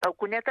au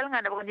kunya tal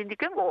ngana ba hindi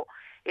kengo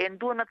en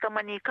duana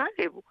tamani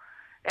kalebu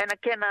ena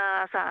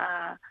kena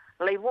sa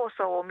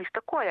leivosa o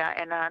Mr. Koya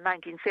ena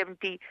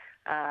 1970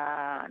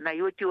 na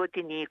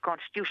yoti ni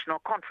Constitutional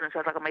Conference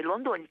ata mai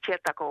London ni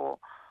cheta ko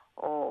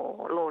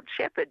o Lord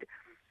Shepherd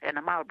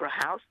ena Marlborough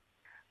House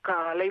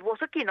ka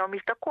leivosa kino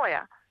Mr.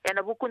 Koya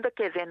ena bukunda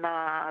keze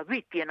na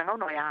viti ena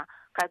ngauno ya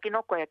ka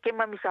kino Koya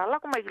kema misala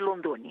ko mai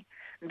Londoni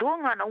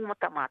duanga na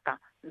umatamata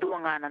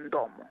duanga na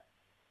ndomo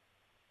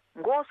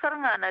ngo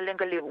saranga na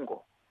lenga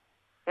leungo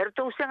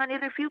erto usanga ni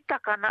refuta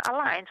kana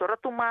alliance ora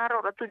tu mara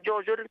ora tu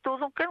jojo erto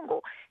zo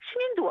kengo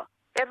sinindua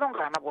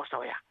erdonga na bosa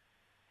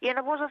ya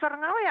na bosa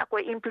saranga ya ko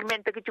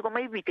implementa ki ko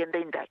mai viti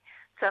ndai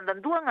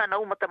sandan duanga na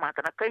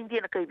umatamata na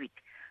kaindi na kai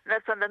viti na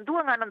sandan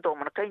duanga na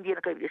ndomo na kaindi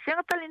na kai viti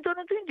senga talindo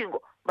na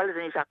tuindingo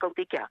balazani sa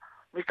kautika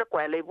Mr.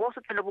 Kwele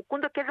bosa tena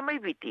bukunda keze mai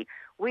viti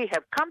we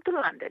have come to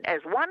London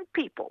as one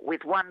people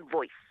with one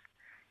voice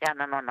ya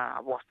na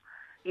nona bosa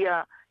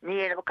ya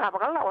ni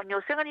bakabakala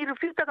onyo senga ni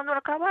refuta kando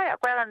na kabaya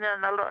kwa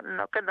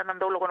na kanda na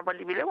ndolo kono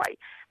palibile wai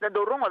na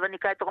dorongo da ni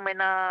kai to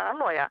mena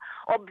loya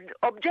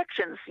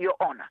objections your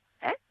honor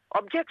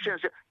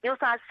objections yo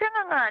sa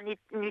senga nga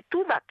ni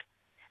tubak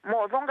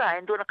mo donga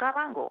endo na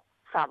karango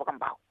saba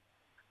kambao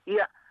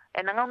ya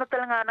enanga una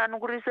talanga na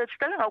nungu research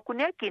talanga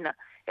kunyakina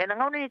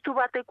enanga una ni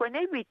tubate kwa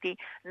nebiti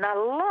na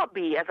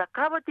lobby as a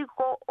kabati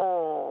ko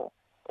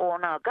o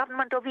na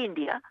government of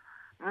India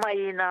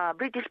mai na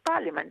British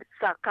Parliament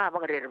sa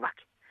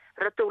kabagarervaki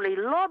ratulay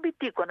lobby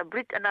tiko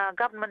na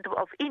government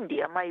of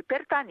India mai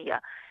pertania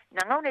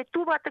na ngaune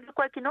tuba ta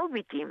kwa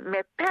kinobiti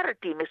me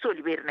parity me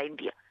soliver na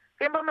India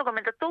kemba no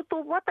komenta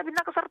toto wata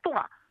binaka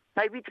sartunga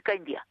mai biti ka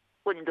India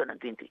koni dona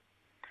 20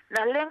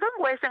 na lenga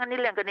ngoesa ngani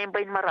lenga ne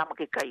bain marama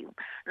ke kayu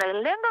na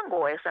lenga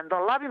ngoesa ndo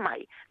lobby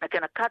mai na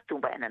kana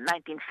katumba na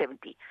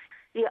 1970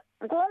 ya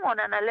ngongo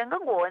na lenga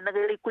ngo na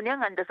gele kunya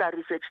nganda sa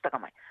research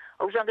takamai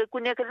usanga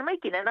kunya ke mai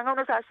kina na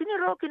ngona sa sini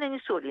ro kina ni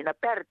soli na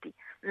party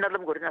na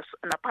lamgor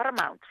na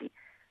paramount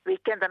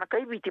weekend na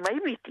kai biti mai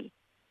biti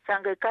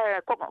sanga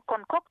kai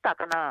kon kokta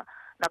kana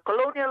na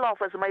colonial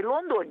office mai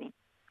Londoni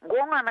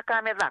ngonga na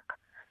kamerak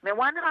me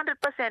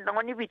 100% na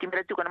ngoni biti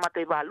mera tukana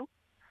matai balu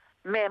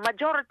me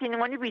majority ni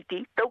ngoni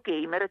biti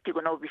tauke mera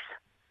tukana obis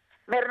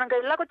mera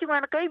ngai lako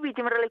tukana kai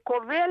biti mera le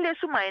kovele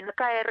sumai na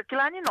kai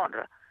rekilani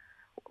nonra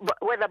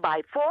whether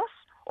by force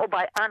or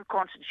by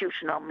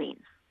unconstitutional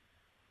means.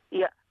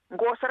 Ya,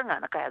 ngosar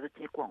ngana kaya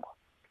dutini Kongo.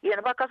 Ya,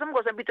 na baka sam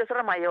gosa bito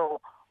sara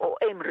mayo o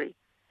Emery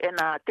in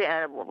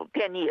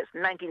 10 years,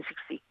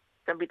 1960,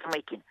 sam bito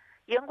maikin.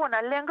 Ya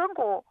ngona lenga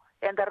ngo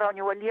enda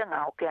rawnyo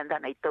walianga o kenda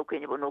na itau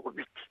kenye bonogo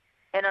biti.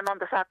 Ena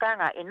nonda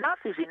sakanga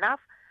enough is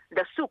enough.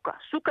 The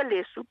suka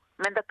lesu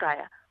menda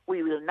kaya.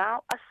 We will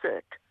now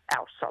assert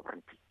our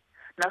sovereignty.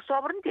 Na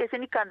sovereignty ese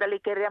ni kandale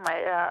kere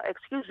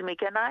excuse me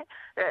can I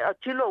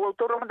chilo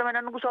autoro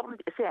mandamana nungu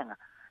sovereignty senga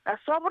na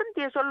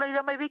sovereignty ese lo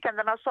ila mai weekend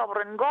na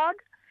sovereign God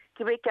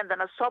ki weekend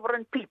na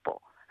sovereign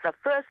people the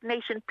first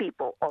nation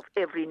people of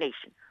every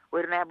nation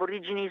we're na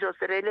aborigines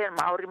Australia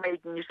Maori mai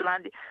New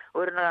Zealand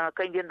we're na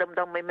kaindian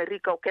dam mai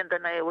America o kenda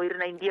na we're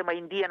na India mai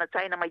India na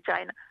China mai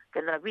China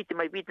kenda na viti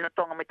na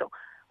tonga mai tonga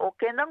o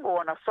kenda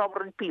ngo na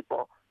sovereign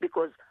people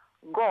because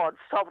God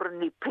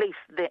sovereignly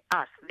placed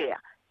us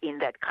there in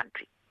that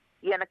country.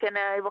 Yana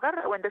kena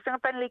ibakar when the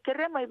sangpan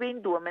lekere mai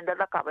bein dua menda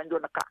la ka bendo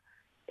na ka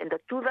and the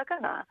two la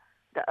kana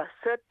the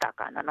assert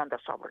taka na nanda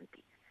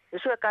sovereignty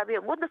eso ka be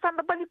ngo the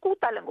sanda bali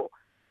kuta lengo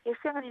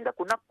esenga ninda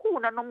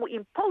kuna no mu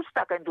impose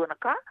taka ndo na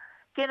ka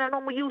kena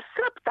no mu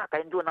usurp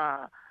taka ndo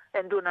na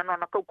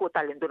na ko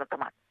kuta lendo na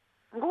tamat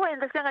ngo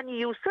and the sanga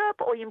ni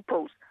usurp or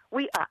impose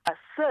we are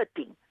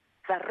asserting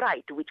the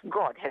right which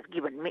God has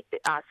given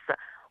us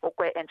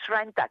okay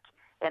enshrined taki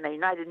and the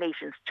United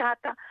Nations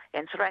Charter,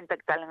 and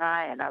Srantak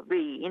Talanga, and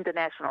the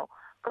international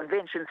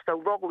conventions, the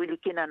Rogo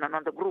Wilikina, and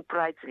on the group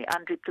rights, the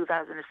UNDRIP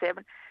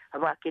 2007,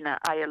 Wakina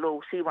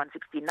ILO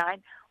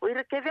C-169, we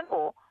are giving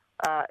all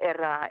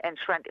era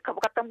enshrined,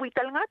 Kabukatambu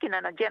Talanga,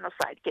 and a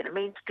genocide, can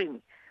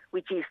mainstream,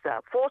 which is the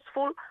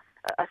forceful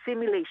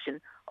assimilation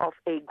of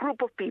a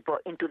group of people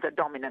into the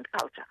dominant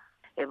culture.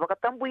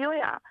 Evakatambu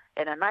Yoya,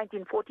 and a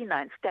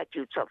 1949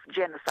 statutes of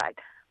genocide,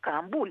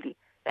 Kambuli,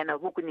 and a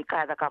Wukuni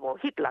Kada Kabo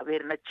Hitler, were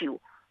na chiu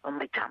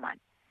mai chaman.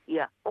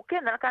 Ya, okay,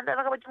 na kanda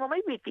na kabati mo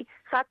mai biti,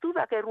 sa tu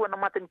da kay ruwa na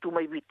matan tu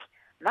mai biti.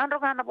 Nando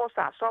nga na po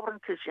sa sovereign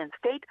Christian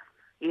state,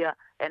 ya,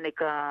 and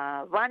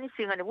ika vani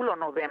singa ni bulo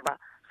November,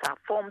 sa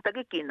form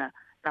tagikina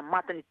na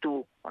matan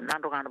tu, o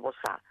nando nga na po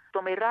sa.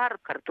 To may rar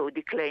karto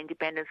declare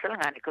independence lang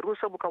nga, ni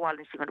karusa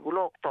bukawalin singa ni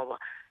bulo October,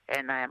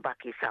 and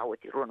baki sa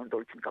awati, ruwa ng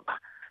dolcin ka ba.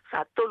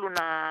 Sa tolo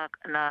na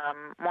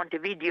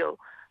Montevideo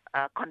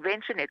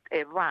convention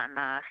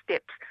na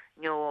steps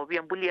nyo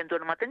viambulian do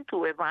na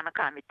matentu na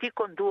kami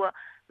tikon dua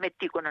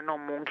metiko na no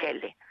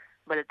mungele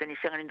bala tani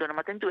sanga ndo na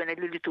matentu na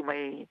lilitu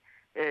mai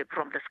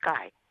from the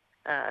sky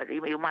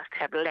you must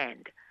have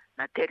land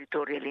na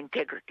territorial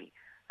integrity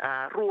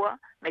rua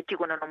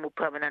metiko na no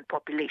permanent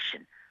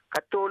population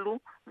katolu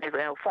me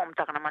form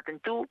taka na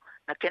matentu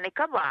na kene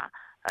kaba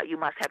you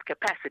must have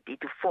capacity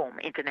to form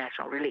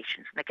international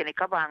relations na kene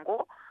kaba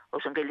ngo o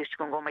sa ngelis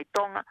kongo mai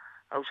Tonga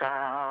o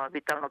sa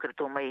vital no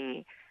kerto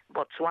mai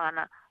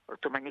Botswana o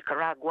to mai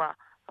Nicaragua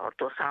o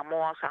to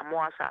Samoa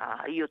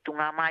sa io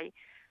tunga mai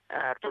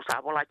to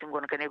sa bola tungo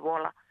na kene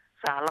bola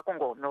sa la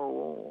kongo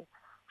no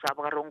sa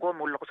bagarongo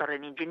mo lo sa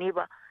reni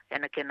Geneva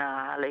ena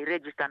kena lai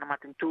register na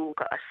matentu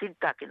ka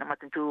asinta kena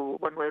matentu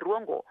banwe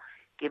ruongo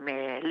ke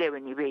me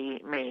leweni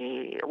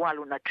me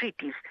walu na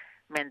treaties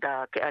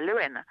menda ke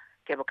alewena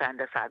ke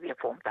bakanda sabia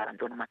form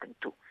taranto na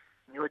matentu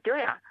ni otio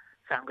ya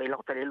sanga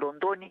ilo tale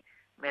Londoni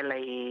me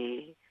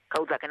lai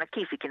kauza kena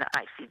kifi kena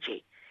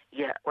ICJ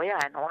ya waya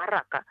no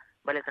haraka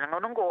bale tana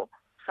ngongo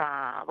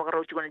sa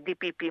bagaro chiko na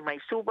DPP mai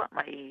suba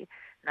mai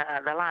na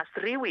the last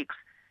 3 weeks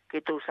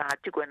keto sa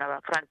chiko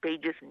na front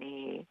pages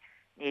ni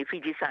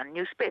Fiji Sun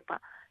newspaper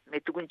me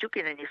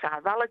tukunchuki ni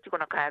sa dala chiko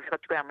na kaya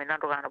chiko ya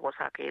menando gana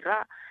bosa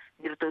kera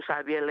ni to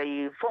sa bia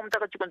lai form ta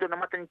chiko na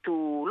matan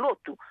to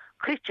lotu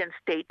Christian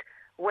state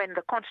when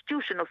the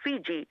constitution of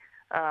Fiji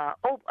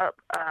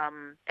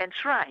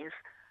enshrines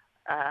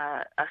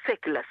a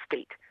secular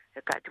state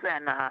ka chiko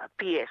na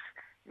PS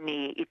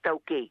ni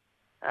itauke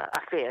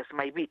affairs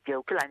mai viti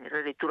o kila ni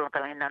re turang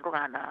tala na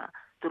ngana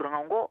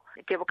turangango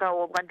ke baka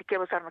o ganti ke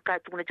basar na ka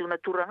tuna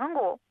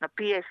turangango na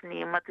PS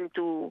ni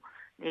matitu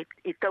ni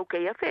itauke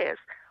affairs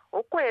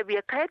o ko e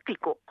via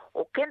kaetiko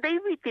o kenda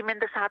viti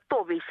menda sa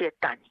tove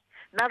setani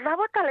na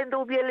lava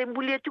talendo via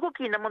lembulia tuko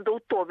kina mondo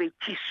tove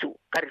chisu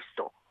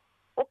karisto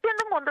o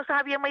kenda mondo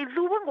sa via mai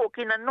zuwango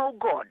kina no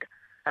god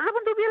ala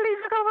mondo via le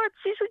sa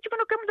chisu tuko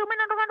no kemdo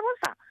mena ngana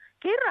bosa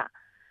kira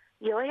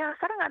yo ya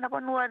saranga na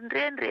banua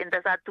ndre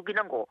nda sa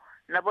tukinango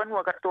na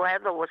banua kartoa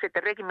edo o se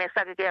tereki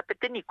mesa ke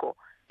apeteniko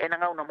ena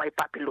ngau mai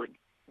papiloni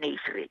ne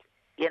Israel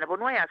ya na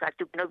banua ya sa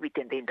tukino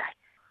vitende ndai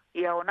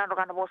ya ona no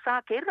kana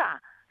bosa kera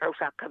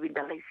rausa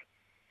kabinda laisi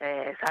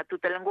sa tu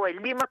telengo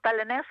lima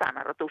talene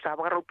sana ratu sa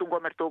bagaro tungo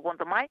merto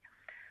bonto mai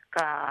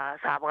ka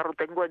sa bagaro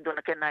tengo ndo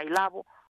na kena ilabo